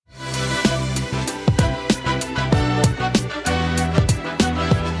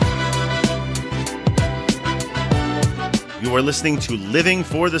You are listening to Living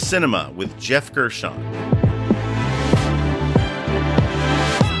for the Cinema with Jeff Gershon.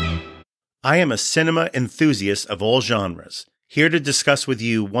 I am a cinema enthusiast of all genres, here to discuss with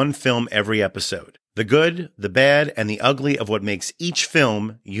you one film every episode. The good, the bad, and the ugly of what makes each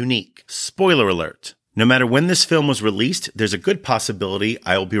film unique. Spoiler alert. No matter when this film was released, there's a good possibility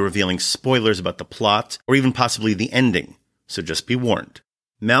I will be revealing spoilers about the plot, or even possibly the ending, so just be warned.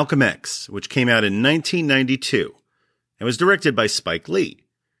 Malcolm X, which came out in 1992, and was directed by Spike Lee.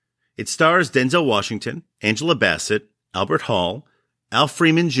 It stars Denzel Washington, Angela Bassett, Albert Hall, Al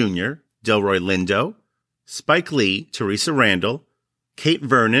Freeman Jr., Delroy Lindo, Spike Lee, Teresa Randall, Kate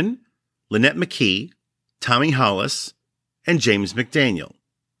Vernon, Lynette McKee, Tommy Hollis, and James McDaniel.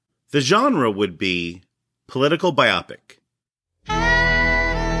 The genre would be political biopic.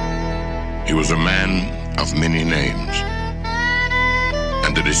 He was a man of many names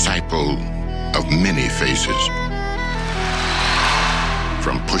and a disciple of many faces.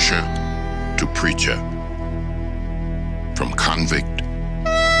 From pusher to preacher, from convict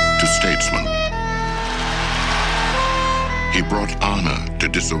to statesman. He brought honor to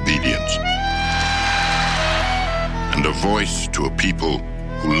disobedience and a voice to a people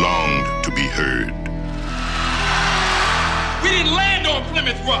who longed to be heard. We didn't land on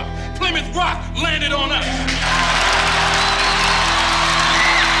Plymouth Rock. Plymouth Rock landed on us.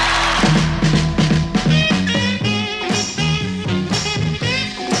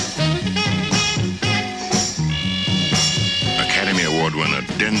 Award winner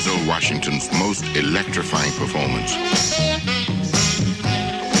Denzel Washington's most electrifying performance.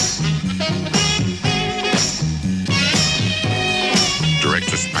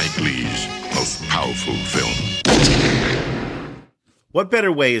 Director Spike Lee's most powerful film. What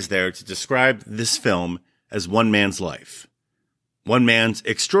better way is there to describe this film as one man's life? One man's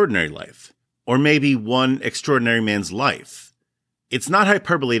extraordinary life. Or maybe one extraordinary man's life. It's not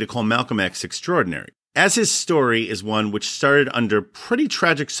hyperbole to call Malcolm X extraordinary, as his story is one which started under pretty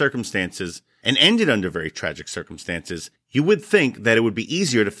tragic circumstances and ended under very tragic circumstances. You would think that it would be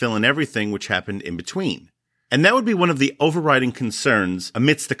easier to fill in everything which happened in between. And that would be one of the overriding concerns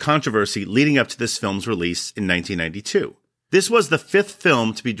amidst the controversy leading up to this film's release in 1992. This was the fifth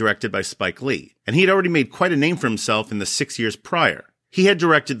film to be directed by Spike Lee, and he had already made quite a name for himself in the 6 years prior. He had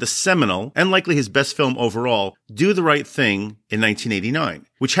directed the seminal, and likely his best film overall, Do the Right Thing in 1989,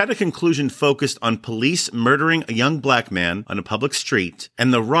 which had a conclusion focused on police murdering a young black man on a public street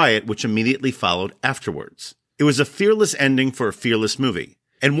and the riot which immediately followed afterwards. It was a fearless ending for a fearless movie,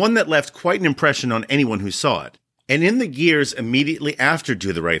 and one that left quite an impression on anyone who saw it. And in the years immediately after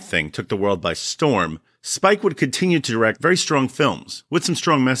Do the Right Thing took the world by storm, Spike would continue to direct very strong films with some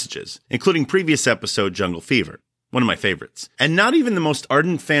strong messages, including previous episode Jungle Fever. One of my favorites. And not even the most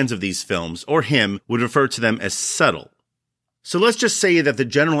ardent fans of these films, or him, would refer to them as subtle. So let's just say that the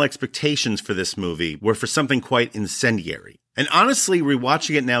general expectations for this movie were for something quite incendiary. And honestly,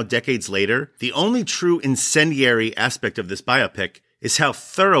 rewatching it now decades later, the only true incendiary aspect of this biopic is how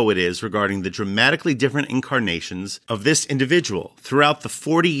thorough it is regarding the dramatically different incarnations of this individual throughout the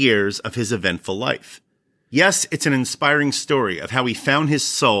 40 years of his eventful life. Yes, it's an inspiring story of how he found his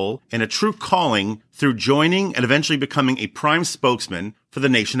soul and a true calling through joining and eventually becoming a prime spokesman for the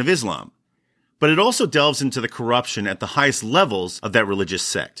Nation of Islam. But it also delves into the corruption at the highest levels of that religious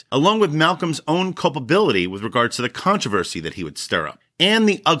sect, along with Malcolm's own culpability with regards to the controversy that he would stir up, and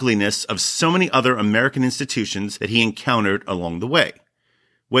the ugliness of so many other American institutions that he encountered along the way.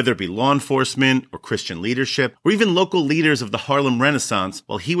 Whether it be law enforcement or Christian leadership, or even local leaders of the Harlem Renaissance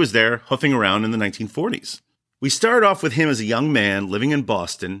while he was there hoofing around in the 1940s. We start off with him as a young man living in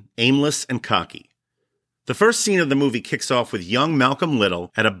Boston, aimless and cocky. The first scene of the movie kicks off with young Malcolm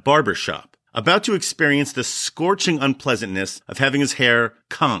Little at a barber shop, about to experience the scorching unpleasantness of having his hair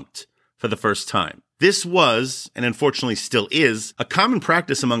conked for the first time. This was, and unfortunately still is, a common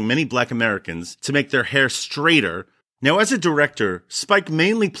practice among many black Americans to make their hair straighter. Now, as a director, Spike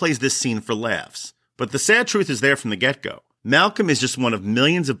mainly plays this scene for laughs, but the sad truth is there from the get-go. Malcolm is just one of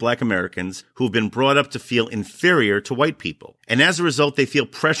millions of black Americans who have been brought up to feel inferior to white people, and as a result, they feel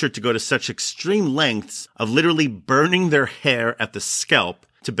pressured to go to such extreme lengths of literally burning their hair at the scalp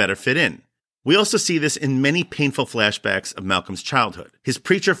to better fit in. We also see this in many painful flashbacks of Malcolm's childhood. His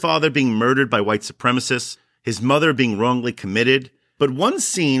preacher father being murdered by white supremacists, his mother being wrongly committed. But one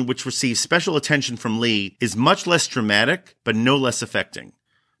scene which receives special attention from Lee is much less dramatic, but no less affecting.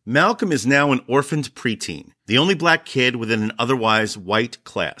 Malcolm is now an orphaned preteen, the only black kid within an otherwise white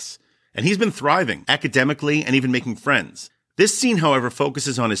class. And he's been thriving, academically and even making friends. This scene, however,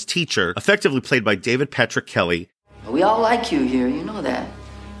 focuses on his teacher, effectively played by David Patrick Kelly. We all like you here, you know that.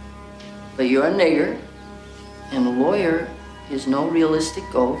 But you're a nigger, and a lawyer is no realistic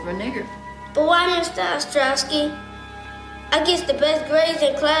goal for a nigger. But why, Mr. Ostrowski? I get the best grades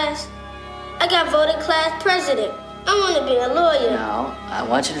in class. I got voted class president. I want to be a lawyer. Now, I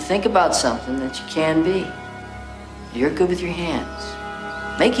want you to think about something that you can be. You're good with your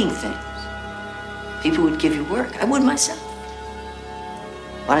hands, making things. People would give you work. I would myself.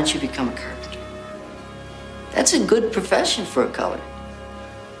 Why don't you become a carpenter? That's a good profession for a colored.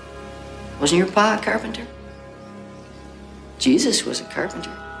 Wasn't your pa a carpenter? Jesus was a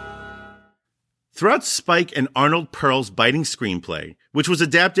carpenter. Throughout Spike and Arnold Pearl's biting screenplay, which was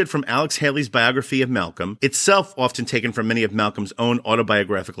adapted from Alex Haley's biography of Malcolm, itself often taken from many of Malcolm's own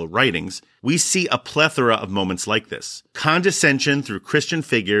autobiographical writings, we see a plethora of moments like this. Condescension through Christian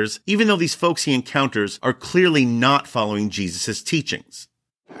figures, even though these folks he encounters are clearly not following Jesus' teachings.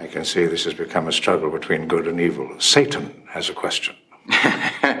 I can see this has become a struggle between good and evil. Satan has a question.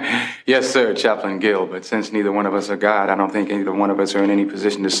 Yes, sir, Chaplain Gill, but since neither one of us are God, I don't think either one of us are in any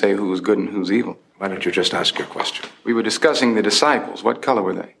position to say who's good and who's evil. Why don't you just ask your question? We were discussing the disciples. What color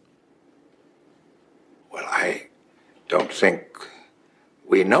were they? Well, I don't think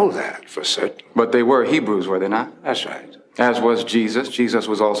we know that for certain. But they were Hebrews, were they not? That's right. As was Jesus. Jesus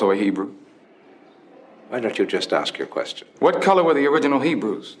was also a Hebrew. Why don't you just ask your question? What color were the original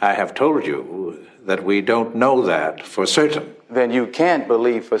Hebrews? I have told you that we don't know that for certain. Then you can't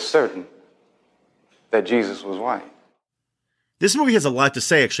believe for certain that Jesus was white. This movie has a lot to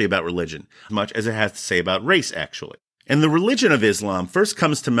say, actually, about religion, as much as it has to say about race, actually. And the religion of Islam first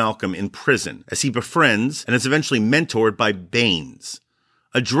comes to Malcolm in prison, as he befriends and is eventually mentored by Baines,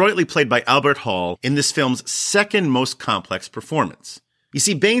 adroitly played by Albert Hall in this film's second most complex performance. You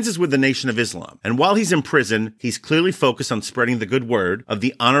see, Baines is with the Nation of Islam, and while he's in prison, he's clearly focused on spreading the good word of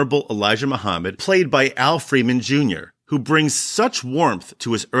the Honorable Elijah Muhammad, played by Al Freeman Jr., who brings such warmth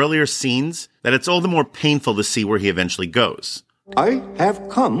to his earlier scenes that it's all the more painful to see where he eventually goes. I have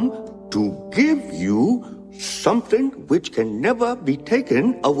come to give you something which can never be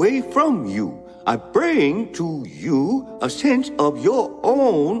taken away from you. I bring to you a sense of your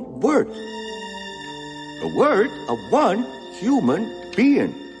own worth. The word of one human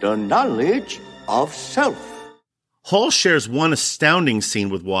being, the knowledge of self. Hall shares one astounding scene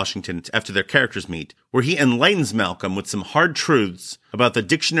with Washington after their characters meet, where he enlightens Malcolm with some hard truths about the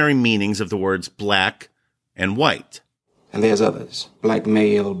dictionary meanings of the words black and white. And there's others. Black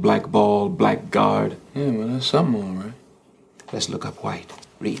male, black ball, black guard. Yeah, well, there's some more, right? Let's look up white.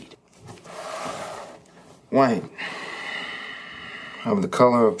 Read. White. Of the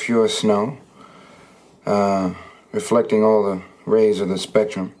color of pure snow, reflecting all the rays of the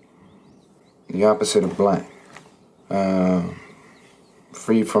spectrum. The opposite of black.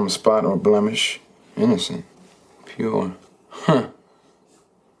 Free from spot or blemish. Innocent. Pure. Huh.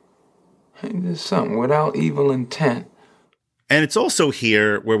 Ain't this something? Without evil intent. And it's also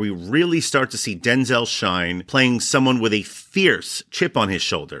here where we really start to see Denzel shine, playing someone with a fierce chip on his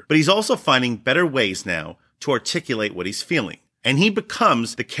shoulder. But he's also finding better ways now to articulate what he's feeling. And he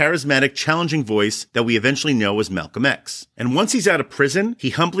becomes the charismatic, challenging voice that we eventually know as Malcolm X. And once he's out of prison,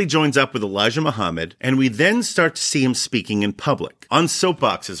 he humbly joins up with Elijah Muhammad, and we then start to see him speaking in public, on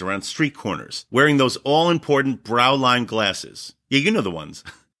soapboxes around street corners, wearing those all-important brow-line glasses. Yeah, you know the ones.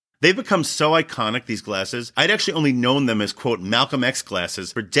 They've become so iconic, these glasses, I'd actually only known them as, quote, Malcolm X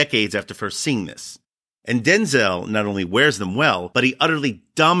glasses for decades after first seeing this. And Denzel not only wears them well, but he utterly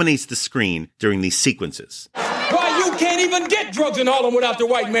dominates the screen during these sequences. Why, you can't even get drugs in Harlem without the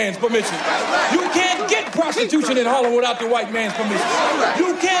white man's permission. You can't get prostitution in Harlem without the white man's permission.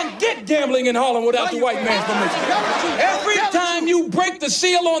 You can't get gambling in Harlem without the white man's permission. Every time you break the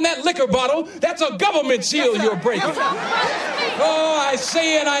seal on that liquor bottle, that's a government seal you're breaking. Oh, I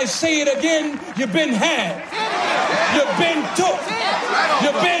say it, I say it again, you've been had. You've been took.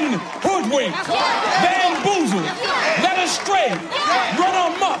 You've been hoodwinked, bamboozled, led astray,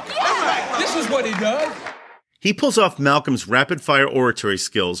 run amok. This is what he does. He pulls off Malcolm's rapid-fire oratory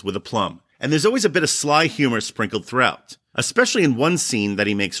skills with aplomb, and there's always a bit of sly humor sprinkled throughout, especially in one scene that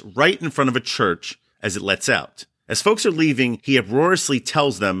he makes right in front of a church as it lets out. As folks are leaving, he uproariously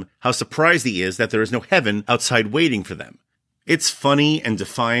tells them how surprised he is that there is no heaven outside waiting for them. It's funny and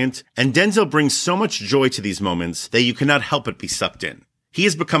defiant, and Denzel brings so much joy to these moments that you cannot help but be sucked in. He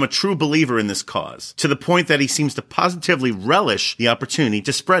has become a true believer in this cause, to the point that he seems to positively relish the opportunity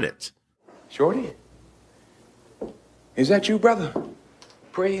to spread it. Shorty? Is that you, brother?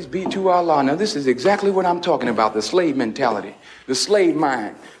 Praise be to Allah. Now, this is exactly what I'm talking about, the slave mentality, the slave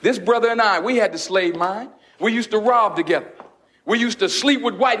mind. This brother and I, we had the slave mind. We used to rob together. We used to sleep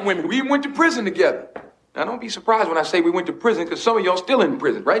with white women. We went to prison together. Now, don't be surprised when I say we went to prison, because some of y'all still in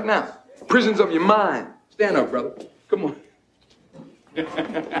prison right now. Prisons of your mind. Stand up, brother. Come on.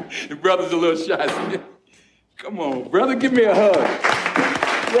 The brother's a little shy. Come on, brother, give me a hug.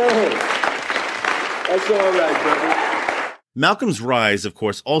 Yeah. That's all right, brother. Malcolm's rise, of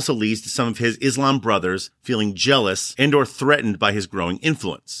course, also leads to some of his Islam brothers feeling jealous and or threatened by his growing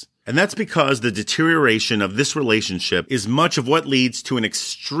influence. And that's because the deterioration of this relationship is much of what leads to an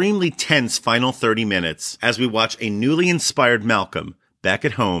extremely tense final 30 minutes as we watch a newly inspired Malcolm back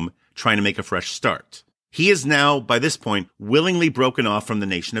at home trying to make a fresh start. He is now, by this point, willingly broken off from the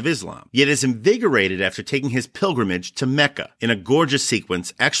Nation of Islam, yet is invigorated after taking his pilgrimage to Mecca in a gorgeous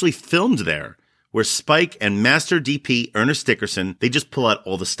sequence actually filmed there, where Spike and Master DP Ernest Dickerson, they just pull out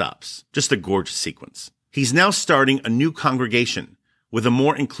all the stops. Just a gorgeous sequence. He's now starting a new congregation with a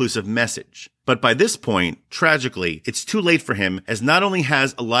more inclusive message. But by this point, tragically, it's too late for him, as not only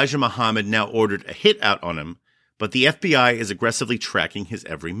has Elijah Muhammad now ordered a hit out on him, but the FBI is aggressively tracking his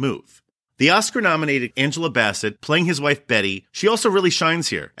every move. The Oscar-nominated Angela Bassett, playing his wife Betty, she also really shines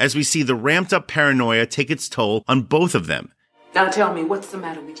here, as we see the ramped-up paranoia take its toll on both of them. Now tell me, what's the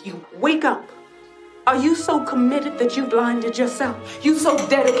matter with you? Wake up. Are you so committed that you blinded yourself? You so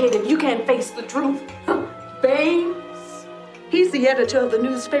dedicated you can't face the truth? Baines, he's the editor of the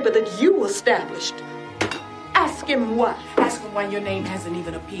newspaper that you established. Ask him why. Ask him why your name hasn't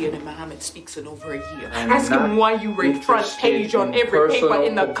even appeared in Muhammad Speaks in over a year. Ask him why you rate front page on every paper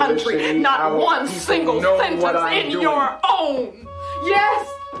in the country. Not one single sentence in your own. Yes,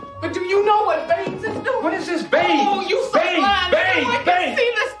 but do you know what Baines is doing? What is this, Baines? Oh, you so blind. I can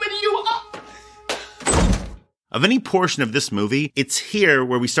see this with you up. Of any portion of this movie, it's here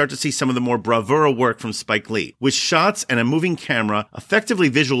where we start to see some of the more bravura work from Spike Lee, with shots and a moving camera effectively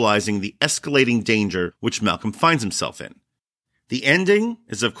visualizing the escalating danger which Malcolm finds himself in. The ending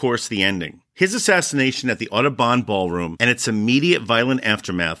is, of course, the ending. His assassination at the Audubon Ballroom and its immediate violent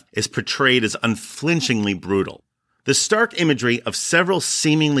aftermath is portrayed as unflinchingly brutal. The stark imagery of several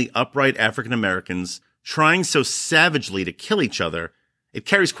seemingly upright African Americans trying so savagely to kill each other, it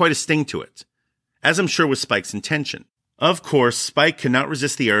carries quite a sting to it, as I'm sure was Spike's intention. Of course, Spike cannot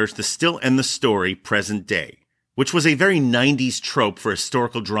resist the urge to still end the story present day, which was a very 90s trope for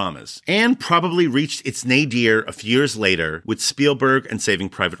historical dramas, and probably reached its nadir a few years later with Spielberg and Saving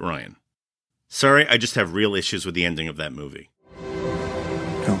Private Ryan. Sorry, I just have real issues with the ending of that movie.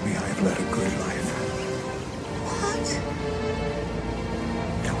 Tell me I've led a good life. What?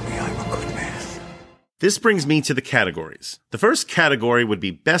 Tell me I'm a good man. This brings me to the categories. The first category would be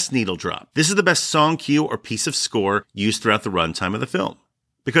Best Needle Drop. This is the best song cue or piece of score used throughout the runtime of the film,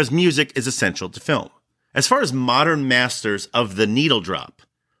 because music is essential to film. As far as modern masters of the needle drop,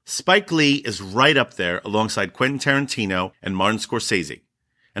 Spike Lee is right up there alongside Quentin Tarantino and Martin Scorsese.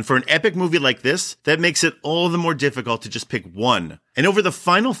 And for an epic movie like this, that makes it all the more difficult to just pick one. And over the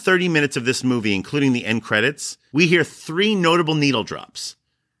final 30 minutes of this movie, including the end credits, we hear 3 notable needle drops.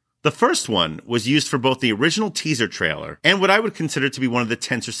 The first one was used for both the original teaser trailer and what I would consider to be one of the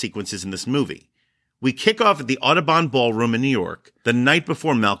tenser sequences in this movie. We kick off at the Audubon Ballroom in New York the night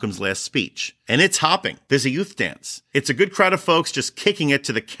before Malcolm's last speech. And it's hopping. There's a youth dance. It's a good crowd of folks just kicking it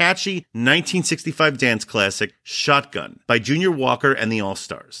to the catchy 1965 dance classic, Shotgun, by Junior Walker and the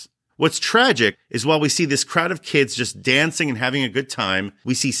All-Stars. What's tragic is while we see this crowd of kids just dancing and having a good time,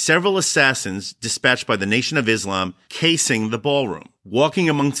 we see several assassins dispatched by the Nation of Islam casing the ballroom, walking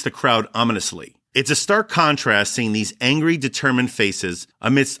amongst the crowd ominously. It's a stark contrast seeing these angry, determined faces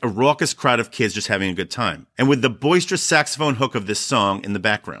amidst a raucous crowd of kids just having a good time, and with the boisterous saxophone hook of this song in the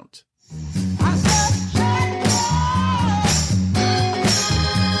background.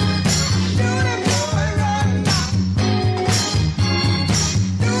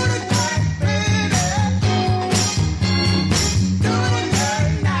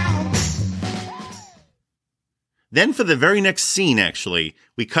 Then for the very next scene, actually,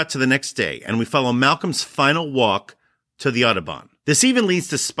 we cut to the next day, and we follow Malcolm's final walk to the Audubon. This even leads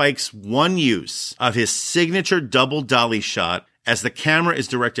to Spike's one use of his signature double dolly shot as the camera is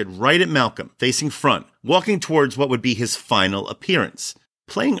directed right at Malcolm, facing front, walking towards what would be his final appearance.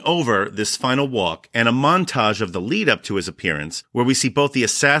 Playing over this final walk and a montage of the lead up to his appearance, where we see both the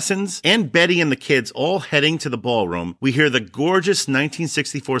assassins and Betty and the kids all heading to the ballroom, we hear the gorgeous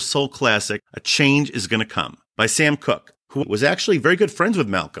 1964 soul classic, A Change Is Gonna Come, by Sam Cooke, who was actually very good friends with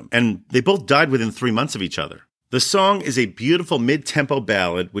Malcolm, and they both died within 3 months of each other. The song is a beautiful mid-tempo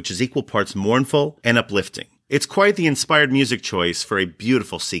ballad, which is equal parts mournful and uplifting. It's quite the inspired music choice for a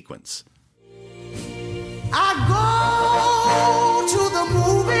beautiful sequence. I go to the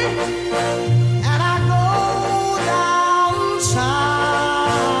movie and I go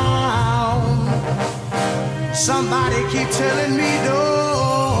downtown. Somebody keep telling me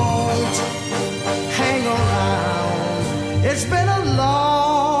don't hang around. It's been a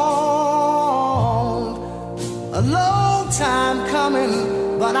long time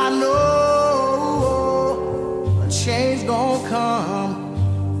coming, but I know a change gonna come.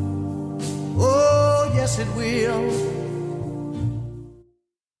 Oh, yes it will.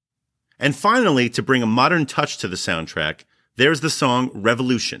 And finally, to bring a modern touch to the soundtrack, there's the song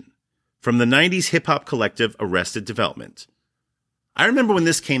Revolution from the 90s hip-hop collective Arrested Development. I remember when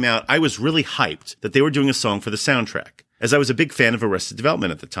this came out, I was really hyped that they were doing a song for the soundtrack, as I was a big fan of Arrested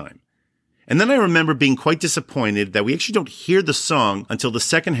Development at the time. And then I remember being quite disappointed that we actually don't hear the song until the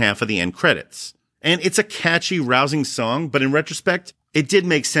second half of the end credits. And it's a catchy, rousing song, but in retrospect, it did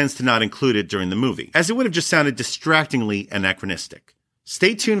make sense to not include it during the movie, as it would have just sounded distractingly anachronistic.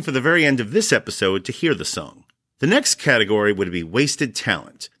 Stay tuned for the very end of this episode to hear the song. The next category would be wasted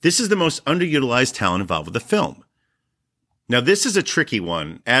talent. This is the most underutilized talent involved with the film. Now, this is a tricky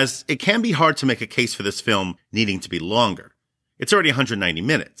one, as it can be hard to make a case for this film needing to be longer. It's already 190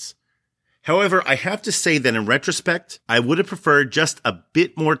 minutes. However, I have to say that in retrospect, I would have preferred just a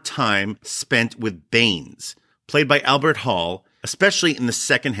bit more time spent with Baines, played by Albert Hall, especially in the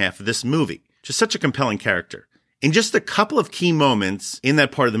second half of this movie. Just such a compelling character. In just a couple of key moments in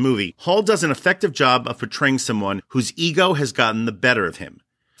that part of the movie, Hall does an effective job of portraying someone whose ego has gotten the better of him,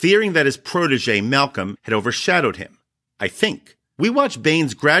 fearing that his protege, Malcolm, had overshadowed him. I think. We watch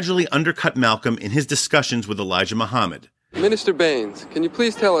Baines gradually undercut Malcolm in his discussions with Elijah Muhammad. Minister Baines, can you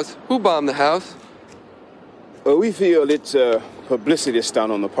please tell us who bombed the house? We feel it's a publicity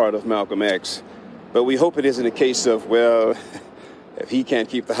stunt on the part of Malcolm X, but we hope it isn't a case of, well, if he can't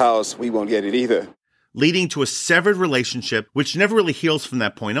keep the house, we won't get it either. Leading to a severed relationship which never really heals from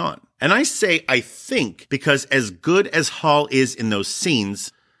that point on. And I say I think because as good as Hall is in those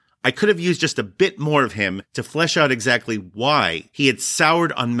scenes, I could have used just a bit more of him to flesh out exactly why he had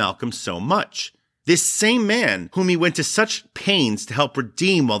soured on Malcolm so much. This same man whom he went to such pains to help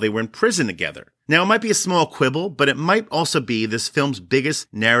redeem while they were in prison together. Now, it might be a small quibble, but it might also be this film's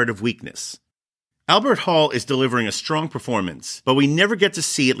biggest narrative weakness. Albert Hall is delivering a strong performance, but we never get to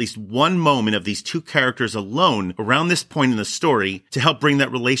see at least one moment of these two characters alone around this point in the story to help bring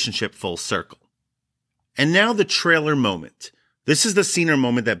that relationship full circle. And now the trailer moment. This is the scene or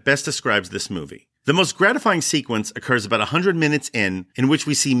moment that best describes this movie. The most gratifying sequence occurs about 100 minutes in which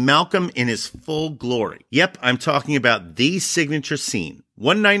we see Malcolm in his full glory. Yep, I'm talking about the signature scene.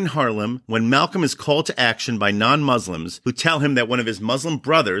 One night in Harlem, when Malcolm is called to action by non-Muslims who tell him that one of his Muslim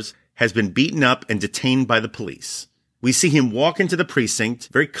brothers has been beaten up and detained by the police. We see him walk into the precinct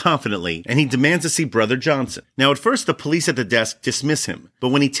very confidently, and he demands to see Brother Johnson. Now, at first, the police at the desk dismiss him, but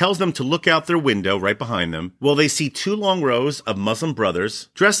when he tells them to look out their window right behind them, well, they see two long rows of Muslim brothers,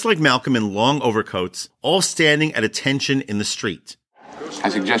 dressed like Malcolm in long overcoats, all standing at attention in the street. I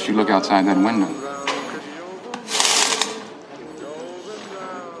suggest you look outside that window.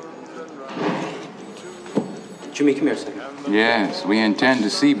 Jimmy, come here a second. Yes, we intend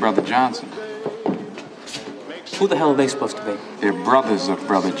to see Brother Johnson. Who the hell are they supposed to be? They're brothers of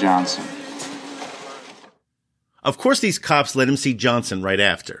Brother Johnson. Of course, these cops let him see Johnson right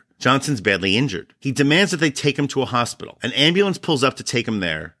after. Johnson's badly injured. He demands that they take him to a hospital. An ambulance pulls up to take him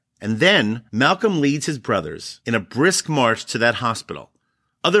there. And then Malcolm leads his brothers in a brisk march to that hospital.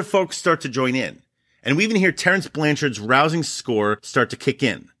 Other folks start to join in. And we even hear Terence Blanchard's rousing score start to kick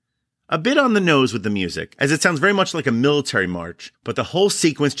in. A bit on the nose with the music, as it sounds very much like a military march, but the whole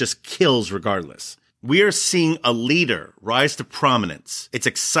sequence just kills regardless. We are seeing a leader rise to prominence. It's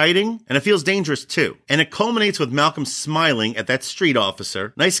exciting, and it feels dangerous too. And it culminates with Malcolm smiling at that street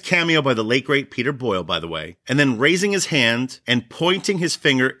officer, nice cameo by the late great Peter Boyle, by the way, and then raising his hand and pointing his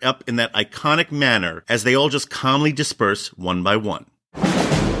finger up in that iconic manner as they all just calmly disperse one by one.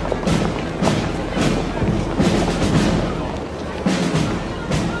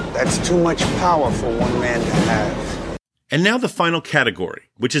 That's too much power for one man to have. And now the final category,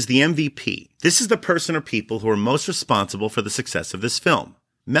 which is the MVP. This is the person or people who are most responsible for the success of this film.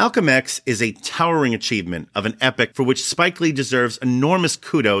 Malcolm X is a towering achievement of an epic for which Spike Lee deserves enormous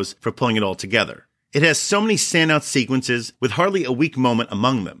kudos for pulling it all together. It has so many standout sequences with hardly a weak moment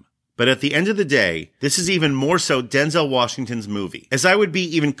among them. But at the end of the day, this is even more so Denzel Washington's movie, as I would be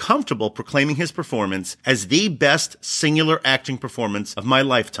even comfortable proclaiming his performance as the best singular acting performance of my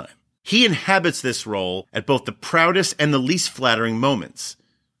lifetime. He inhabits this role at both the proudest and the least flattering moments.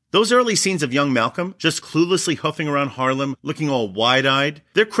 Those early scenes of young Malcolm, just cluelessly hoofing around Harlem, looking all wide-eyed,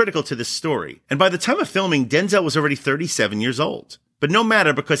 they're critical to this story. And by the time of filming, Denzel was already 37 years old. But no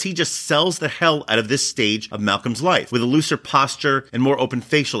matter, because he just sells the hell out of this stage of Malcolm's life with a looser posture and more open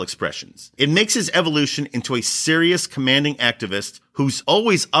facial expressions. It makes his evolution into a serious, commanding activist who's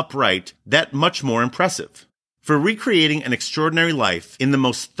always upright that much more impressive. For recreating an extraordinary life in the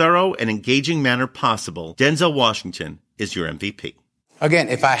most thorough and engaging manner possible, Denzel Washington is your MVP. Again,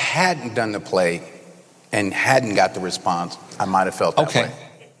 if I hadn't done the play and hadn't got the response, I might have felt that way.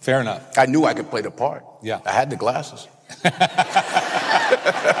 Fair enough. I knew I could play the part. Yeah. I had the glasses.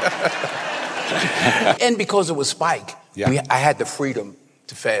 And because it was Spike, I had the freedom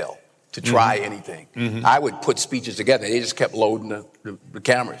to fail, to try anything. I would put speeches together. They just kept loading the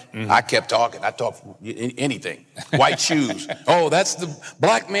cameras. I kept talking. I talked anything. White shoes. Oh, that's the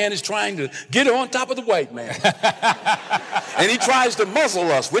black man is trying to get on top of the white man. And he tries to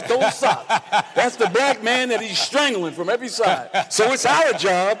muzzle us with those socks. That's the black man that he's strangling from every side. So it's our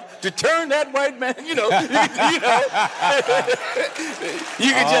job to turn that white man, you know.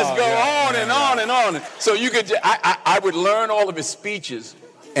 You could just go on and on and on. So you could, I would learn all of his speeches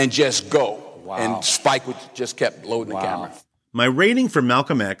and just go. Wow. And Spike would just kept loading the camera. My rating for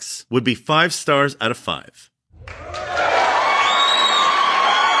Malcolm X would be 5 stars out of 5.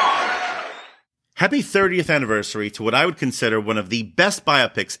 Happy 30th anniversary to what I would consider one of the best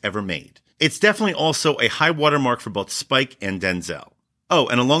biopics ever made. It's definitely also a high watermark for both Spike and Denzel. Oh,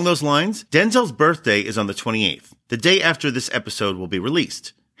 and along those lines, Denzel's birthday is on the 28th, the day after this episode will be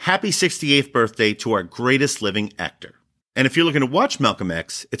released. Happy 68th birthday to our greatest living actor. And if you're looking to watch Malcolm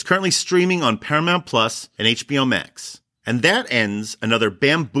X, it's currently streaming on Paramount Plus and HBO Max. And that ends another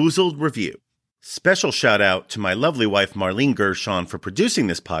Bamboozled review. Special shout out to my lovely wife Marlene Gershon for producing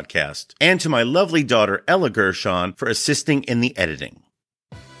this podcast, and to my lovely daughter Ella Gershon for assisting in the editing.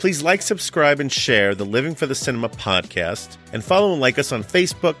 Please like, subscribe, and share the Living for the Cinema podcast, and follow and like us on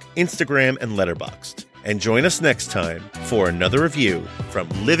Facebook, Instagram, and Letterboxd. And join us next time for another review from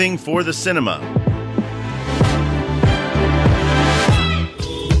Living for the Cinema.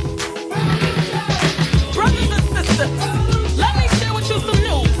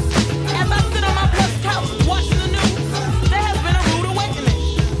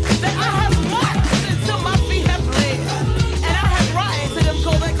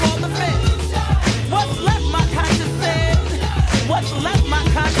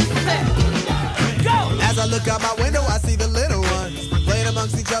 I look out my window, I see the little ones playing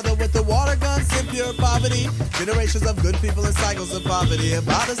amongst each other with the water guns in pure poverty. Generations of good people and cycles of poverty. It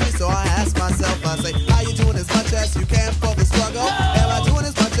bothers me, so I ask myself, I say, how you doing as much as you can for the struggle? Am I doing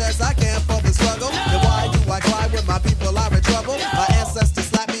as much as I can for the struggle? Then why do I cry when my people are in trouble? My ancestors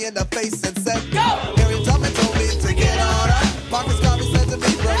slapped me in the face and said, go!